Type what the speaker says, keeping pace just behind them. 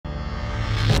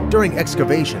During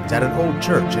excavations at an old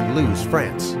church in Luz,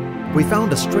 France, we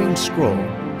found a strange scroll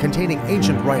containing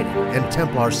ancient writing and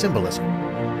Templar symbolism.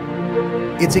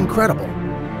 It's incredible.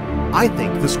 I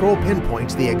think the scroll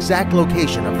pinpoints the exact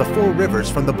location of the 4 rivers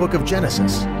from the book of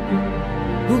Genesis.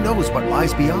 Who knows what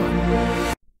lies beyond?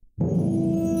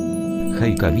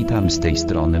 Hejka, witam, z tej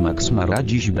strony Maxmara.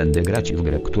 Dziś będę grać w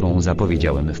grę, którą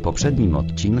zapowiedziałem w poprzednim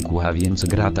odcinku, a więc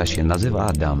gra ta się nazywa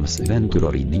Adam's Adventure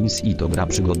Origins i to gra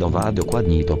przygodowa, a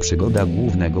dokładniej to przygoda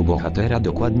głównego bohatera,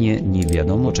 dokładnie nie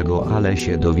wiadomo czego, ale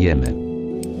się dowiemy.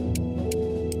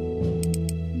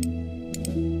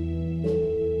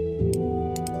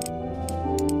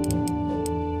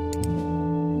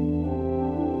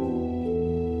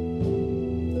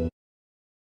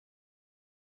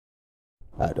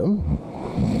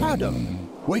 Adam,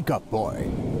 wake up, boy.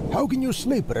 How can you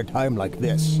sleep at a time like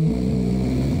this?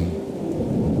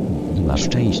 Na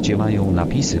szczęście mają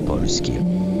napisy polskie.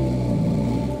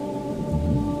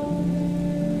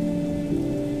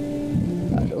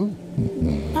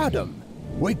 Adam,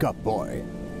 wake up, boy.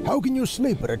 How can you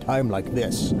sleep at a time like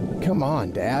this? Come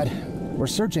on, Dad. We're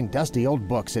searching dusty old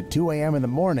books at 2 a.m. in the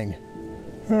morning.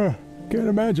 Can't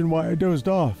imagine why I dozed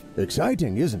off.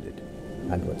 Exciting, isn't it?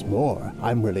 And what's more,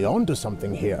 I'm really onto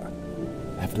something here.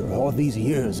 After all these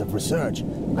years of research,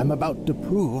 I'm about to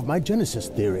prove my Genesis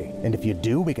theory. And if you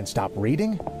do, we can stop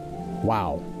reading?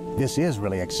 Wow, this is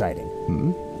really exciting.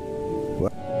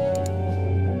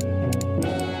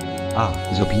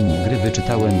 Z opinii gry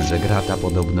wyczytałem, że gra ta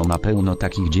podobno ma pełno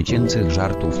takich dziecięcych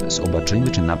żartów.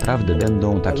 Zobaczymy, czy naprawdę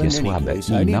będą takie słabe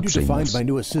i na przymus.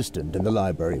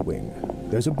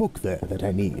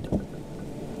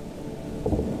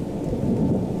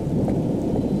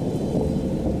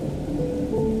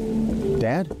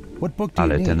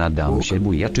 Ale ten Adam się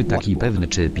buja, czy taki pewny,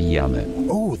 czy pijamy.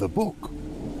 Oh, the book.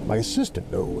 My assistant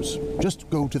knows. Just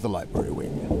go to the library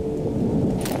wing.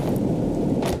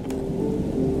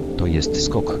 To jest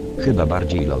skok, chyba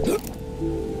bardziej lot.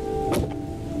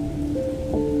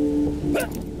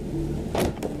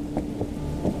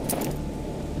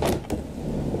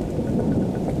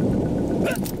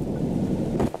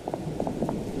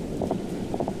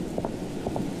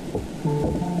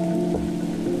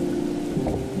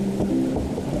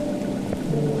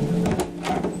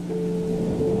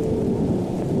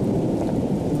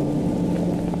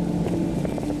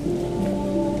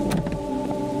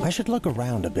 I should look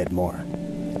around a bit more.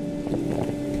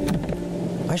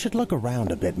 I should look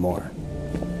around a bit more.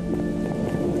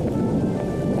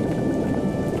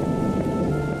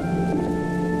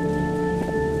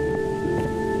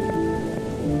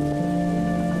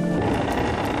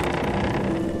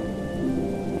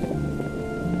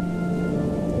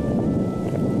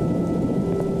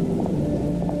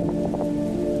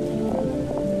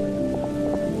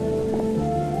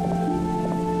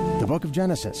 The Book of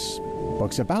Genesis.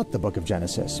 Books about the Book of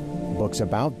Genesis. Books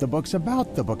about the books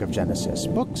about the Book of Genesis.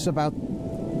 Books about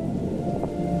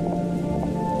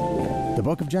the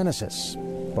Book of Genesis.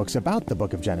 Books about the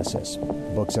Book of Genesis.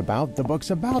 Books about the books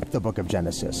about the Book of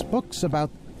Genesis. Books about...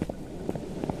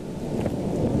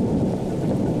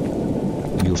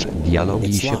 Już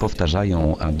dialogi się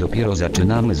powtarzają, a dopiero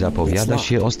zaczynamy, zapowiada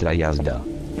się ostra jazda.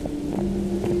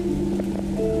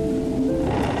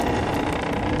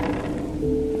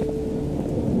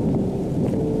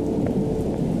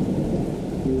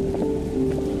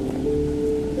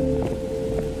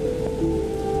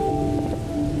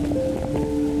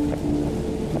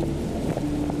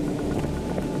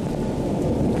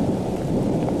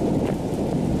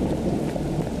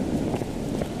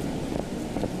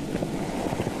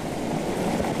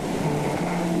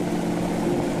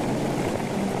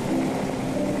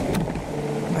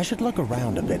 I should look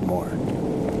around a bit more.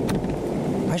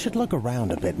 I should look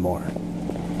around a bit more.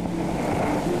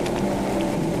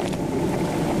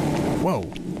 Whoa.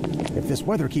 If this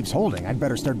weather keeps holding, I'd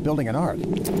better start building an ark.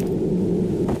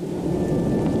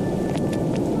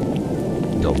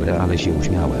 Dobra, ale się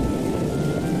uśmiałem.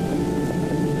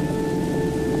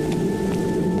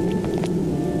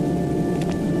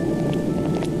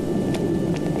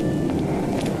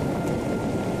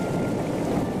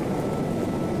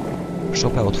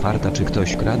 Szopa otwarta, czy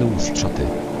ktoś kradł szczoty?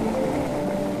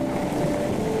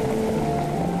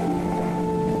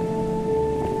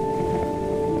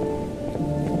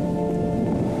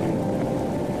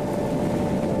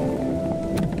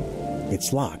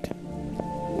 It's locked.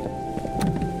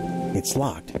 It's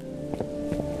locked.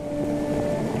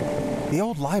 The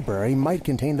old library might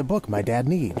contain the book my dad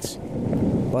needs.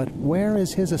 But where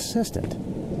is his assistant?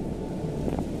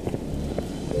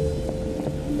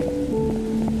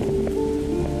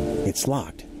 It's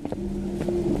locked.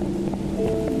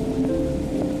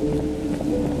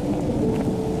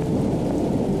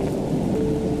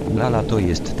 Lala to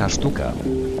jest ta sztuka.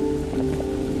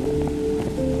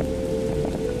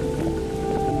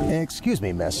 Excuse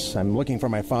me, miss. I'm looking for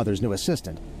my father's new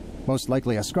assistant. Most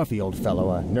likely a scruffy old fellow,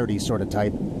 a nerdy sort of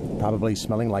type. Probably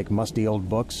smelling like musty old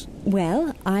books.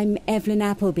 Well, I'm Evelyn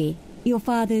Appleby, your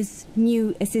father's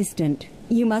new assistant.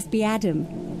 You must be Adam.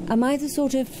 Am I the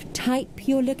sort of type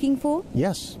you're looking for?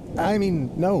 Yes. I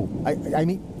mean, no.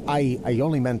 I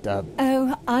only meant,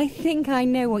 Oh, I think I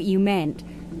know what you meant.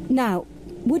 Now,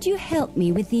 would you help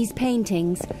me with these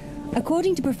paintings?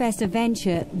 According to Professor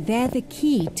Venture, they're the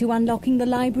key to unlocking the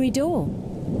library door.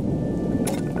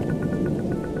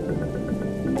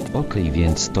 Okej,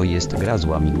 więc to jest gra z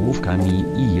łamigłówkami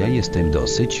i ja jestem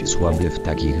dosyć słaby w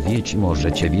takich, wiecie,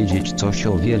 możecie wiedzieć coś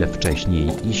o wiele wcześniej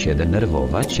i się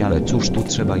denerwować, ale cóż, tu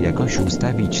trzeba jakoś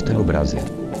ustawić te obrazy.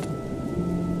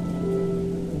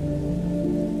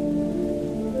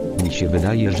 Mi się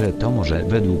wydaje, że to może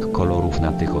według kolorów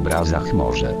na tych obrazach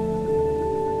może.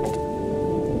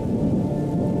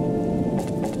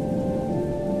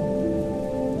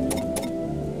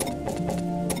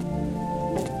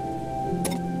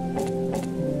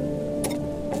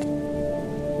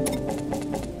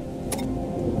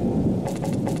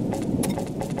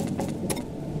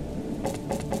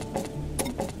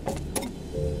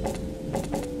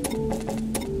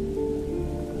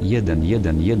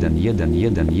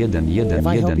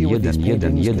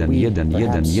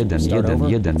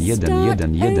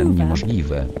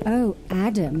 Niemożliwe. Oh,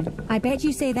 Adam, I bet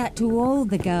you say that to all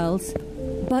the girls.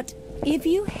 But if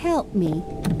you help me,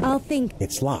 I'll think...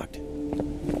 it's locked.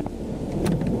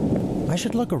 I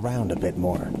should look around a bit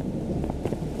more.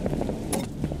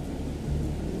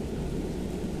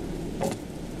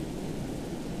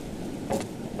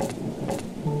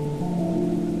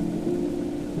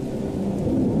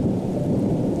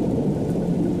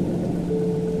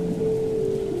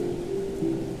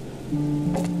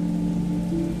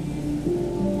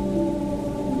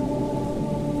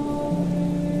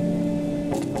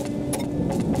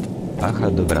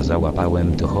 Aha, dobra,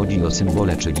 załapałem, to chodzi o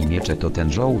symbole, czyli miecze to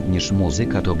ten żołnierz,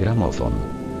 muzyka to gramofon.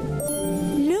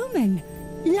 Lumen!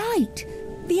 Light!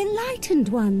 The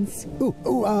enlightened ones!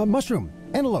 Mushroom,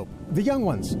 antelope, the young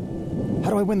ones.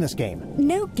 How do I win this game?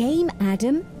 No game,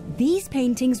 Adam. These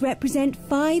paintings represent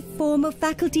 5 former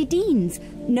faculty deans,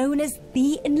 known as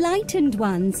the enlightened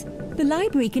ones. The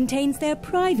library contains their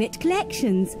private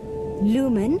collections.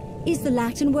 Lumen is the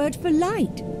Latin word for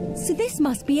light. So this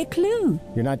must be a clue.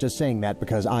 You're not just saying that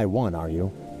because I won, are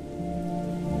you?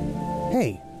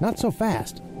 Hey, not so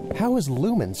fast. How is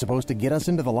Lumen supposed to get us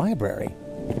into the library?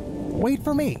 Wait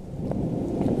for me.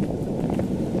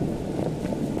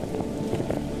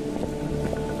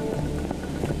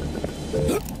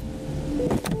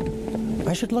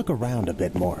 I should look around a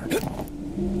bit more.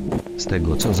 Z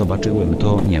tego co zobaczyłem,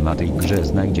 to nie ma tej grze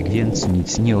Znajdzie, więc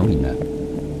nic nie ominę.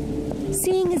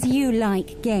 Seeing as you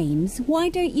like games, why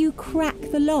don't you crack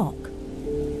the lock?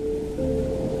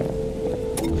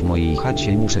 W mojej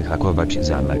chacie muszę hakować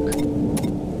zamek.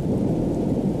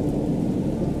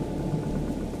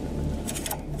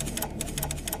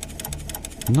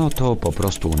 No to po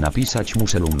prostu napisać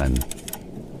muszę Lumen.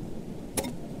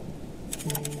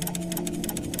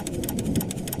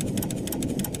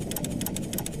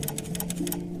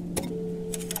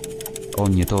 O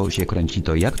nie, to się kręci,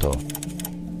 to jak to?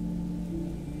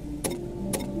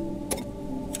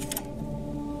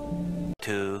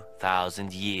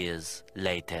 Years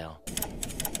later.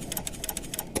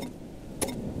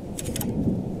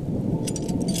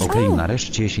 Okej,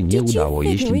 nareszcie się nie udało.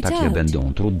 Jeśli takie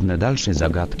będą trudne dalsze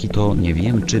zagadki, to nie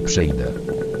wiem, czy przejdę.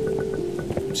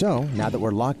 So, now that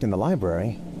we're locked in the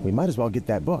library, we might as well get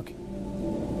that book.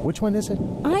 Which one is it?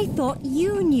 I thought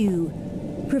you knew.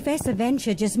 Professor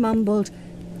Venture just mumbled,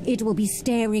 "It will be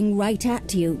staring right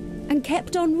at you," and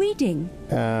kept on reading.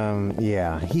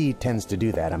 Yeah, he tends to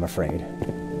do that, I'm afraid.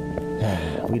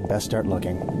 We'd best start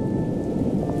looking.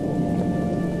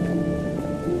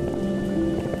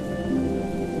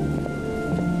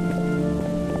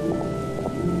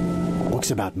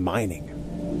 Books about mining.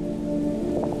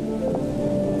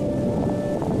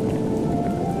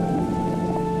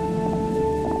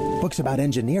 Books about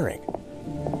engineering.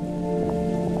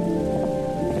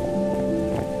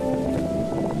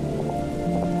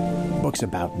 Books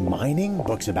about mining?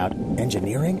 Books about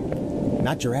engineering?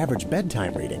 Not your average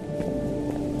bedtime reading.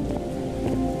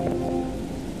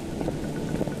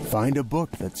 Find a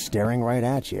book that's staring right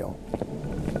at you.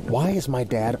 Why is my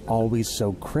dad always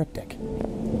so cryptic?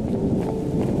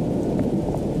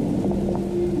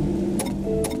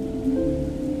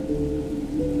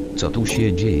 Co tu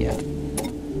się dzieje?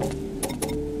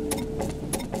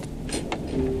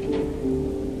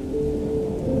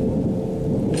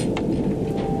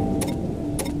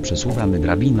 przesuwamy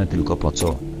drabinę tylko po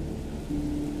co?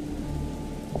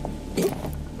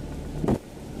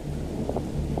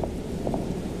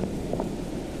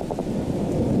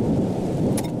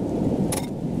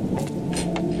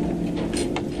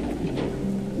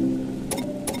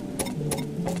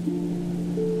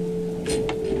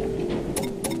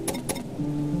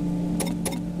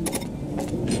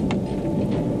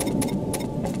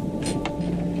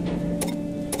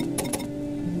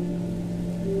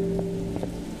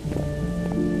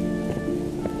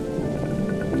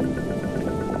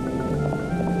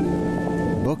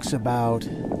 Books about...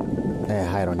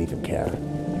 I don't even care.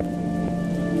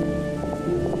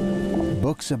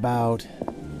 Books about...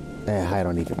 I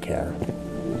don't even care.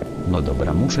 No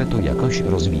dobra, muszę to jakoś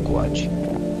rozwikłać.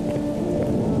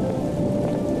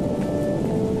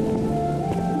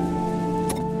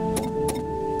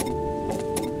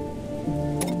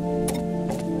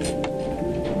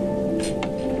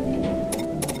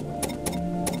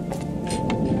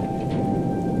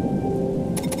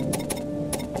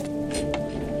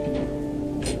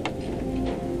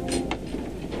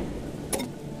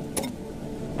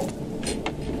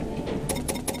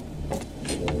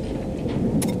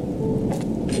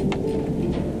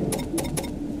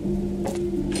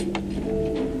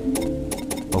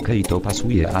 Okej, to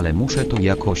pasuje, ale muszę to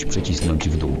jakoś przycisnąć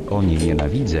w dół. O nie,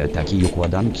 nienawidzę takiej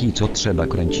układanki, co trzeba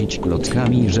kręcić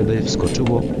klockami, żeby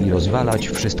wskoczyło i rozwalać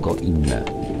wszystko inne.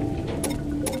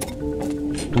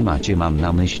 Tu macie, mam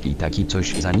na myśli taki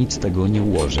coś, za nic tego nie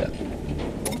ułożę.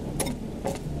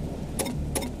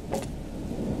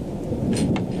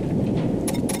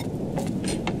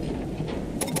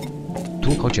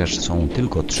 Tu chociaż są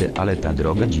tylko 3, ale ta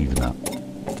droga dziwna.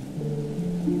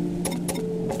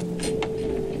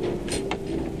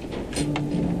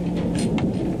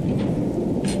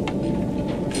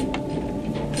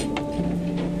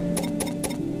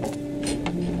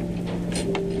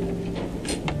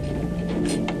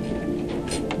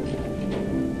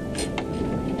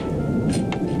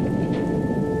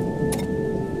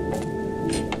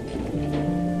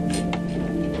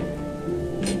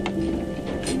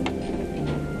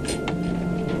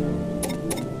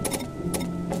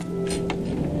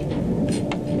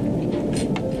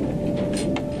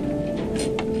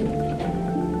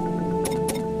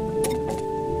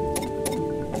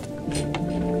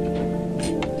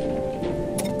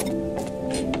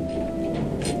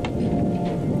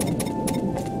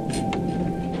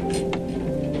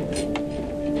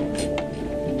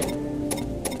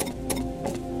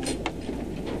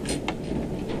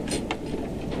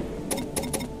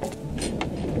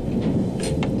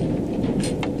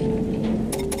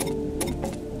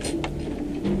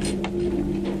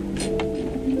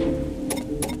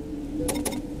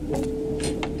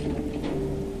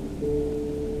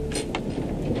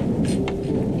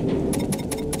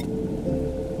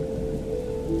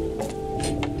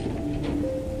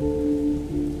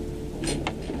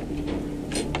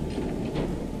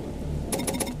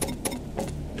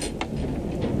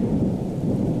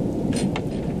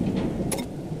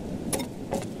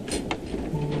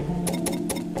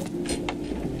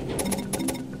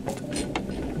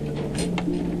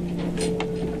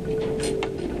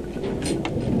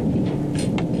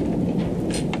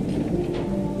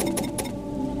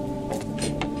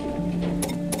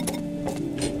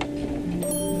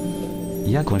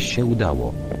 Jakoś się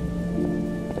udało.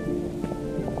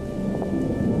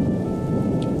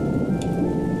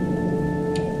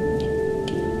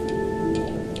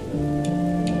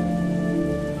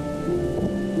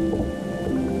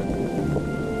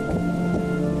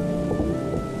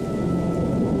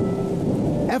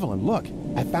 Evelyn, look!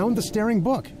 I found the staring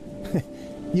book.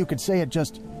 You could say it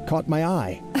just caught my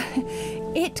eye.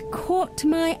 It caught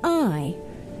my eye.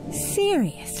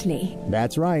 Seriously?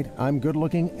 That's right. I'm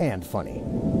good-looking and funny.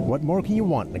 What more can you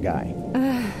want in a guy?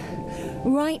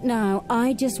 Right now,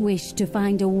 I just wish to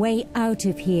find a way out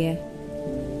of here.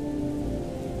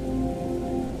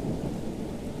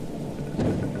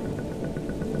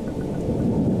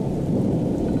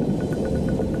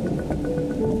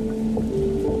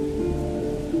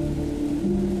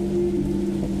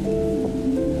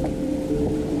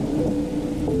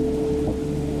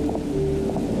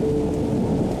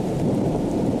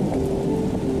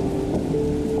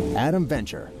 Adam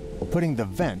Venture, putting the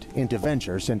vent into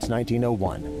venture since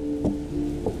 1901.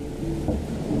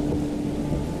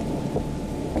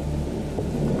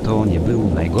 To nie był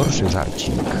najgorszy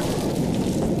żarcik.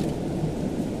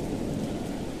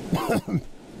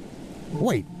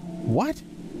 Wait, what?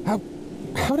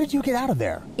 How did you get out of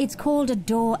there? It's called a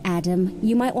door, Adam.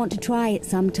 You might want to try it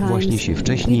sometimes. Właśnie się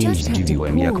wcześniej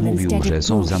zdziwiłem, jak mówił, że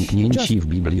są zamknięci w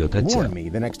bibliotece. Warn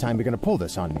me the next time you're gonna pull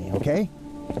this on me, okay?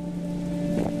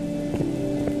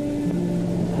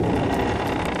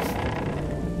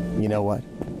 You know what?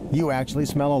 You actually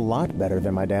smell a lot better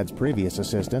than my dad's previous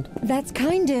assistant. That's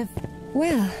kind of,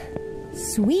 well,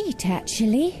 sweet,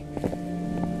 actually.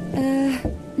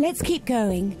 Let's keep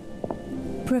going.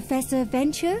 Professor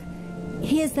Venture,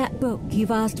 here's that book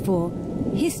you've asked for.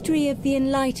 History of the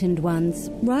Enlightened Ones,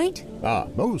 right? Ah,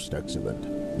 most excellent.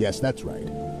 Yes, that's right.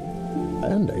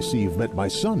 And I see you've met my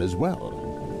son as well.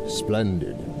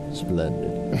 Splendid,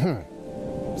 splendid.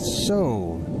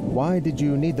 So, why did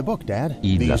you need the book, Dad?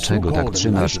 I dlaczego tak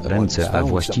trzymasz ręce, a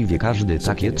właściwie każdy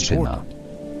takie trzyma?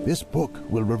 This book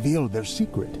will reveal their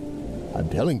secret. I'm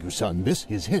telling you, son, this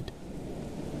is it.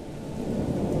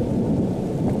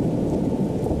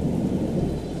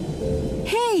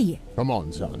 Hey! Come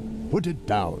on, son. Put it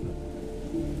down.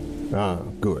 Ah,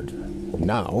 good.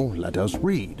 Now let us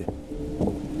read.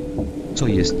 Co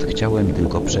jest? Chciałem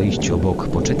tylko przejść obok,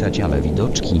 poczytać, ale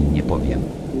widoczki nie powiem.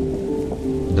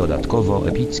 Dodatkowo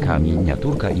epicka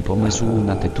miniaturka i pomysł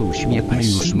na tytuł świetny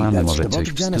już mamy, może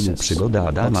coś w stylu Przygoda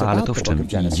Adama, ale to w czym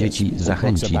i dzieci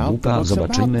zachęci głupa,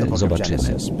 zobaczymy.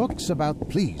 Books about,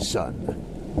 please, son.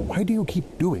 Why do you keep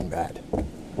doing that?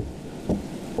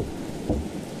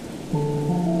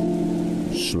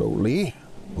 Slowly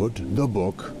put the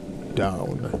book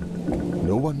down.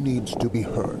 No one needs to be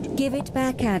hurt. Give it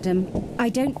back, Adam.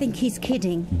 I don't think he's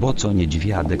kidding. Bo co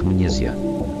niedźwiadek mnie zje.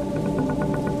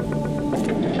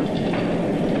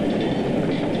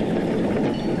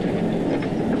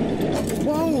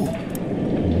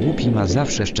 Głupi ma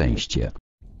zawsze szczęście.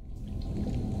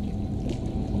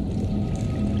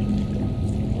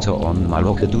 Co on ma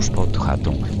lochy tuż pod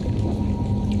chatą?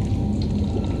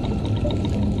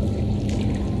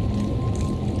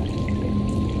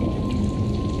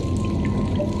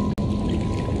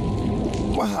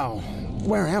 Wow,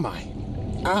 where am I?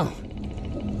 Ow,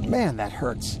 man, that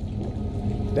hurts.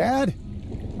 Dad?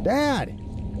 Dad?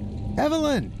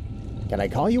 Evelyn? Can I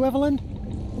call you Evelyn?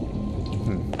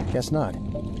 Guess not.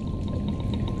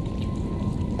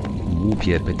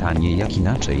 Głupie pytanie, jak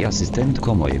inaczej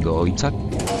asystentko mojego ojca?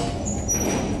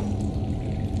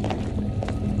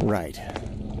 Right.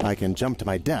 I can jump to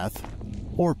my death,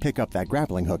 or pick up that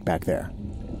grappling hook back there.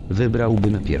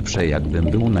 Wybrałbym pierwsze, jakbym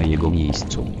był na jego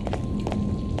miejscu.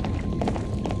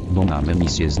 Bo mamy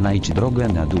misję znajdź drogę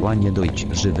na dół, a nie dojdź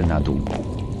żywy na dół.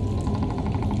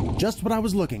 Just what I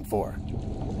was looking for.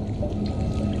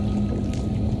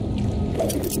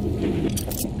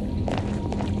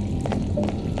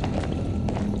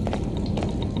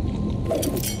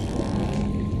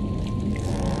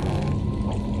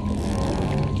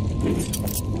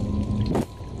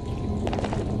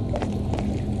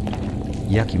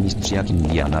 Jak mistrz, jak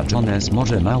Indiana Jones,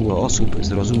 może mało osób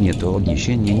zrozumie to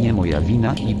odniesienie, nie moja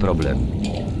wina i problem.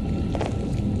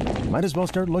 Might as well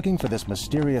start looking for this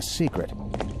mysterious secret.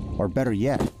 Or better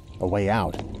yet, a way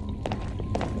out.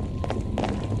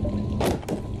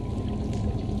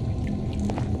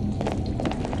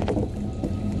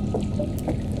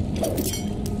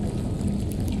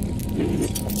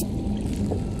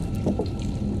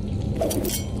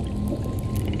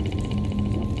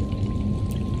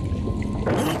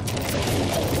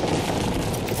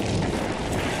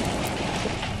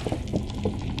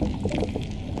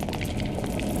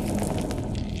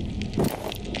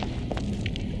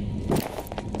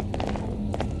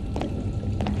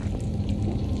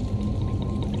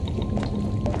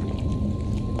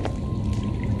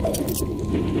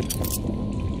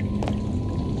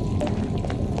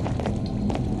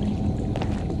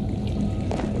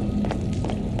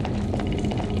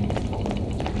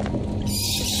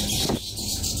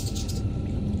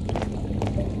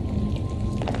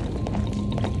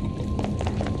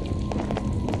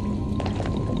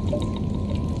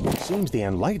 Seems the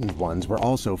enlightened ones were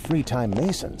also free-time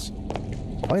masons.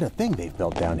 Quite a thing they've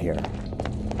built down here.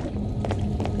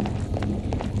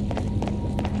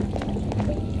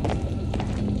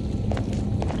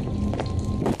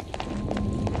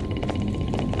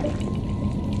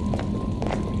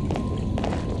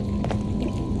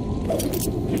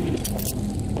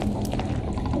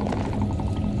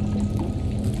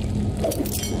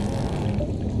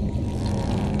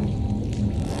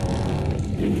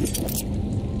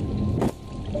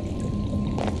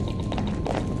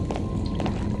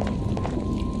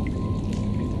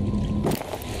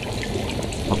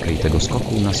 Tego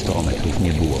skoku na 100 metrów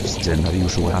nie było w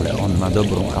scenariuszu, ale on ma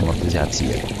dobrą amortyzację.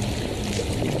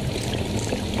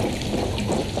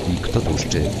 I kto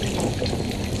tuszczy?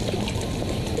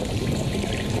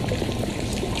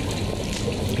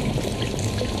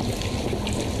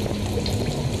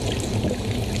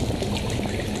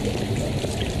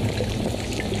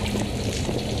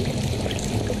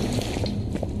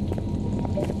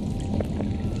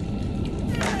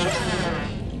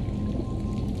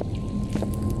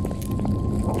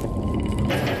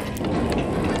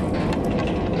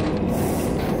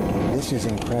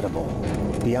 is incredible.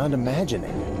 Beyond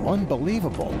imagining.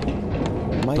 Unbelievable.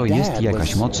 My To jest dad jakaś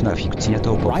was... mocna fikcja,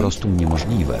 to po prostu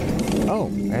niemożliwe. Oh,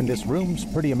 and this room's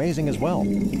pretty amazing as well.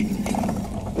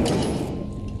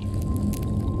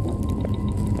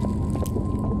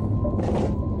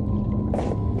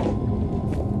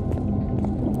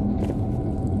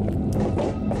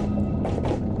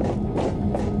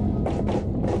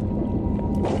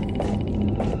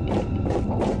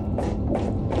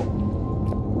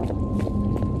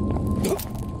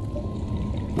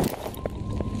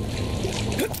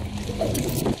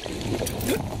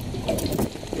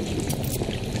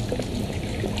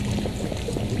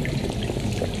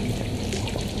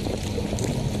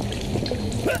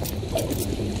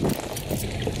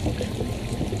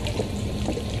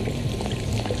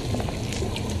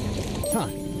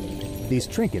 These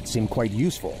trinkets seem quite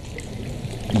useful.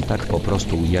 I tak po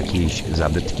prostu jakieś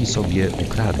zabytki sobie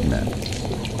ukradnę.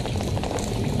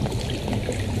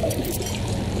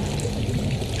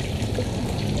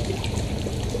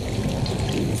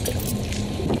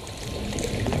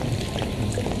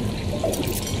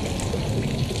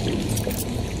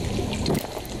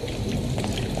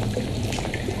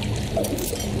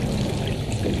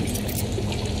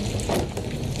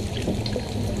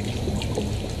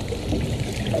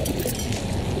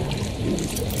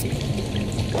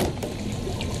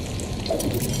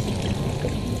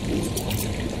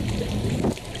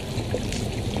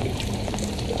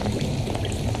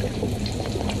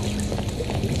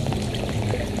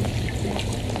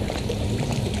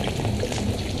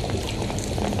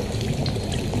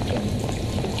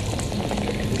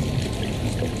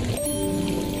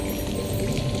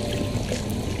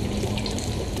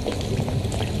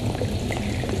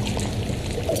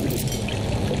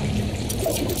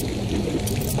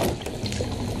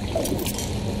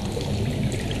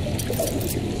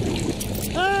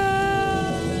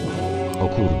 O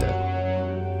kurde.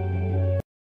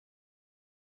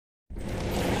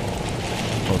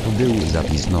 O, tu był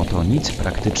zapis, no to nic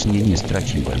praktycznie nie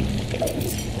straciłem.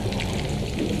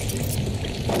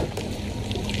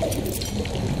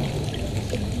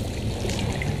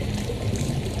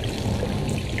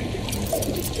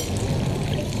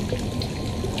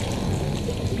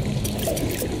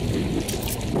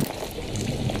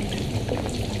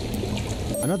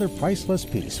 Another priceless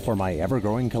piece for my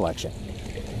ever-growing collection.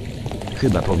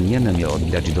 Chyba powinienem je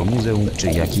oddać do muzeum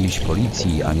czy jakiejś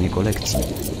policji, a nie kolekcji.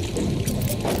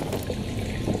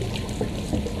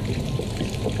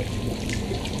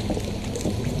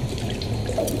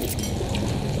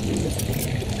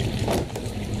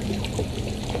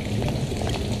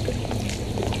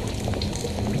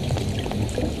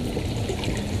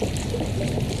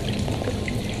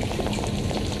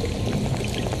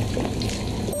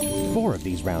 Four of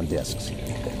these round discs.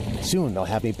 Soon they'll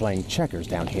have me playing checkers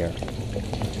down here.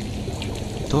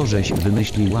 To żeś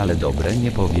wymyślił, ale dobre,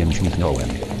 nie powiem, śmichnąłem.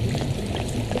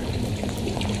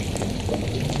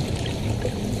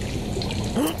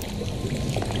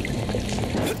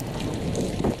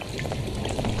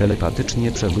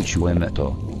 Telepatycznie przerzuciłem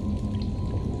to.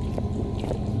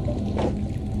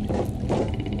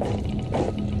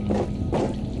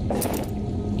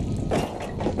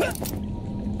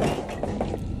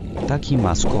 Taki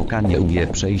maskoka nie umie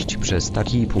przejść przez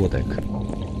taki płotek.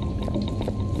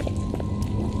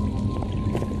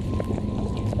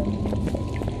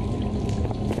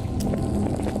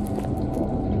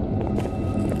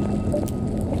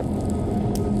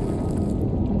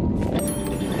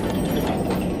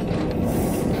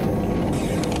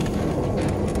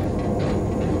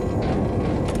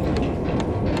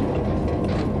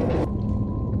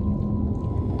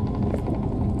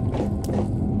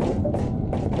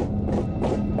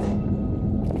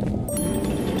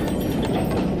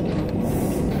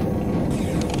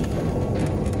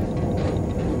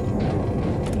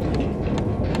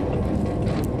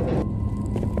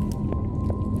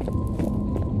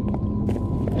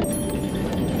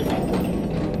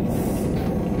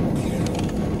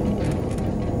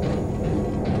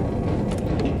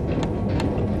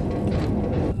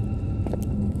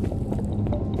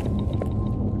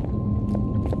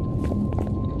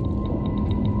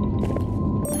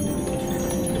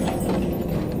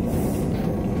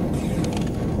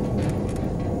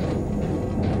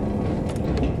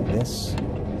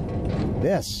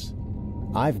 This.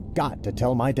 I've got to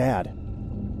tell my dad.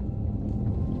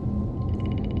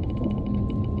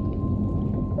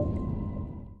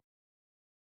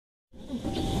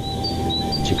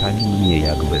 Ciekawi mnie,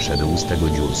 jak wyszedł z tego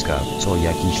dziurska, co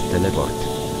jakiś teleport.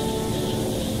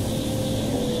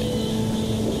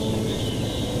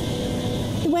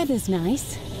 The weather's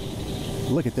nice.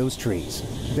 Look at those trees.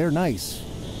 They're nice.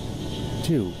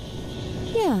 too.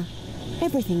 Yeah,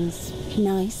 everything's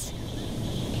nice.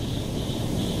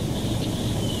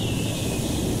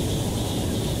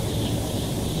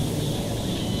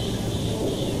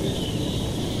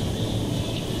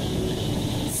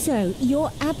 So,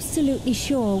 you're absolutely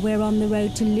sure we're on the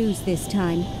road to lose this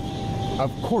time?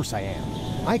 Of course I am.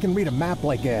 I can read a map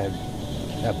like a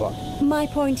book. My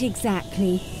point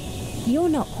exactly. You're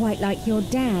not quite like your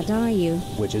dad, are you?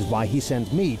 Which is why he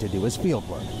sends me to do his field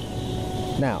work.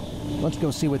 Now, let's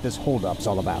go see what this hold-up's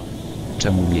all about.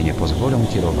 Czemu mnie nie pozwolą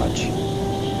kierować?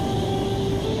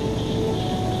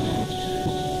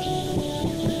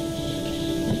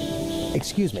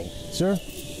 Excuse me, sir?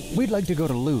 We'd like to go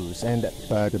to Luz and...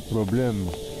 Pas de problème.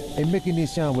 A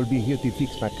mechanicien will be here to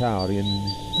fix my car in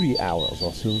 3 hours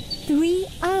or so. 3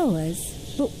 hours?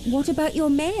 But what about your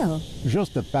mail?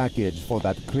 Just a package for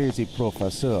that crazy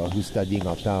professor who's studying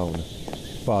our town.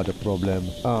 Pas de problème.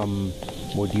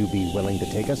 Would you be willing to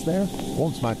take us there?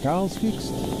 Once my car's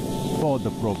fixed? Pas de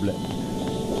problème.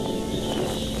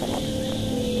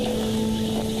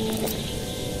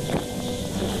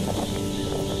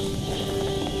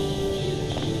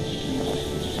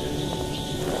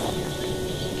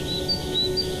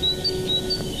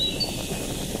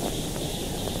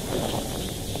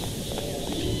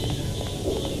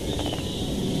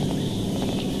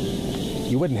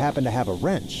 You wouldn't happen to have a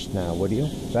wrench now, would you?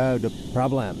 Pas de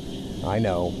problème. I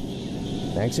know.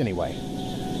 Thanks anyway.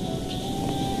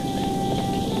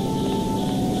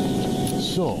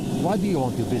 So, why do you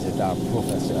want to visit our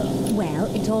professor? Well,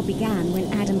 it all began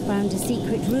when Adam found a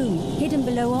secret room, hidden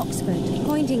below Oxford,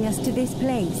 pointing us to this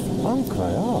place.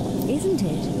 Incroyable. Isn't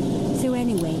it? So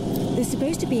anyway, there's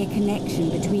supposed to be a connection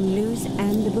between Luz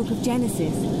and the Book of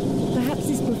Genesis. Perhaps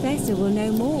this professor will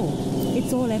know more.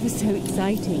 It's all ever so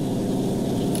exciting.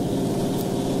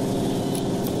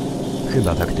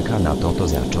 Chyba taktyka na to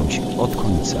zacząć od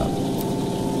końca.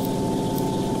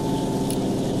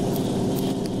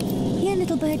 Yeah,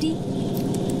 little birdie.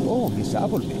 Oh, Miss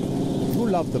Appleby, you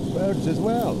love the birds as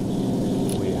well.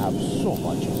 We have so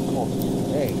much in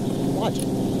common. Hey, watch it.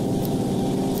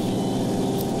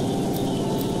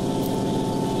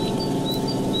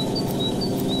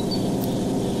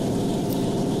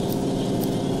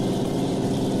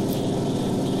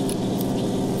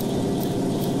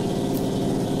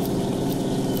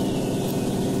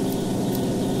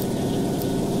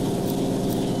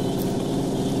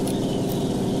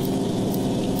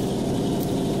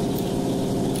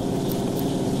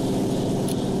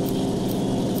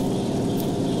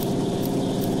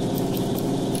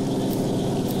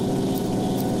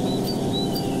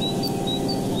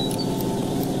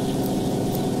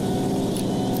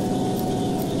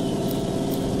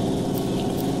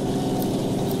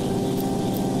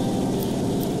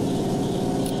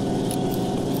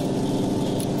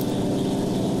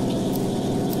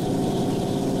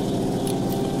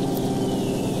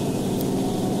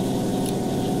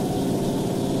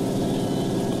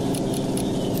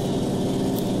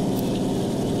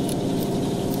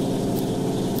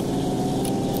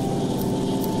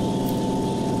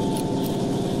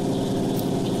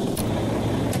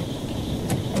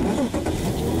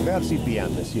 Merci bien,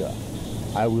 monsieur.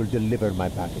 I will deliver my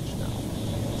package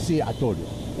now. See, I told you.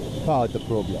 Pas de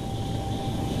problem.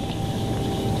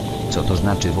 Co to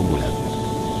znaczy w ogóle?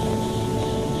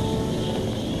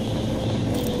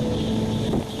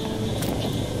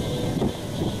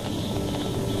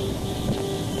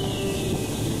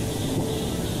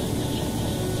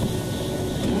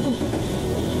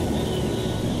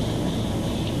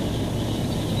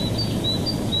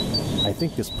 I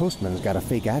think this postman's got a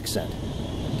fake accent.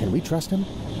 Can we trust him?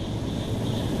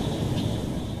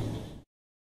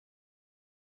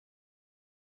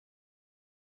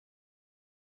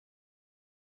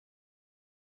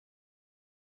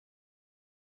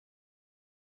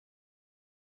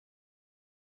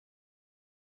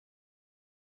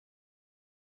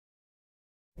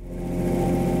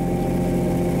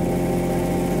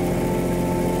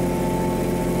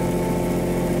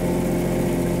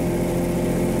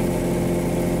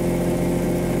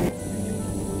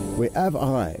 We have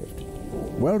arrived.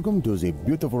 Welcome to the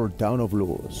beautiful town of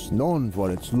Luz, known for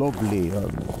its lovely,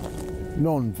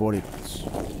 known for its,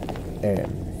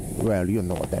 well, you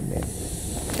know what I mean.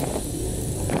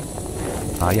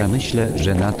 A ja myślę,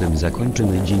 że na tym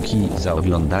zakończymy. Dzięki za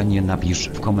oglądanie. Napisz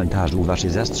w komentarzu wasze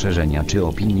zastrzeżenia czy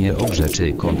opinie o grze,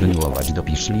 czy kontynuować.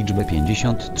 Dopisz liczbę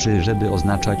 53, żeby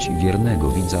oznaczać wiernego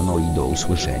widza. No i do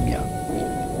usłyszenia.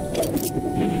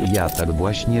 Ja tak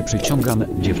właśnie przyciągam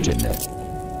dziewczynę.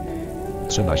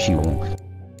 Trzeba siłą.